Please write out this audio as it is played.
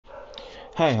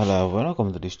Hi, hello,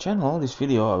 welcome to this channel. This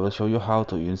video I will show you how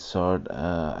to insert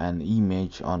an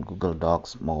image on Google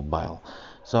Docs mobile.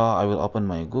 So I will open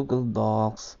my Google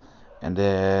Docs and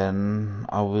then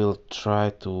I will try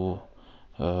to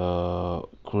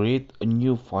create a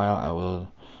new file. I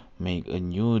will make a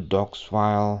new docs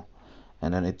file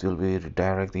and then it will be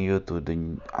redirecting you to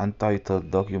the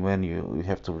untitled document. You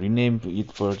have to rename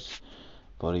it first.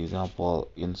 For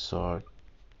example, insert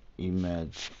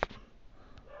image.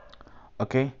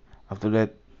 Okay, after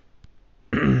that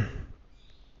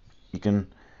you can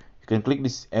click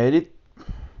this edit,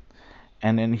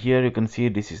 and then here you can see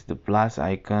this is the plus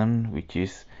icon, which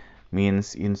is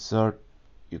means insert.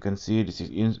 You can see this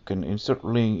is can insert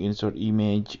link, insert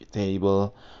image,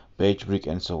 table, page break,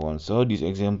 and so on. So this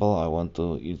example I want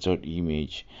to insert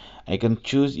image. I can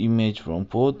choose image from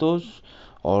photos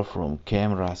or from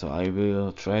camera, so I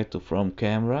will try to from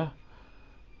camera.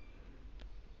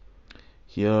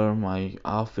 Here my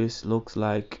office looks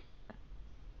like,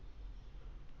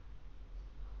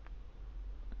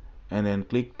 and then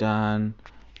click done.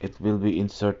 It will be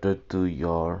inserted to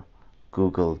your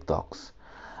Google Docs.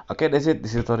 Okay, that's it.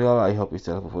 This tutorial, I hope it's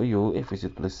helpful for you. If you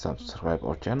should, please subscribe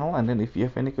our channel, and then if you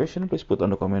have any question, please put on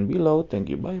the comment below. Thank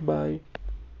you. Bye bye.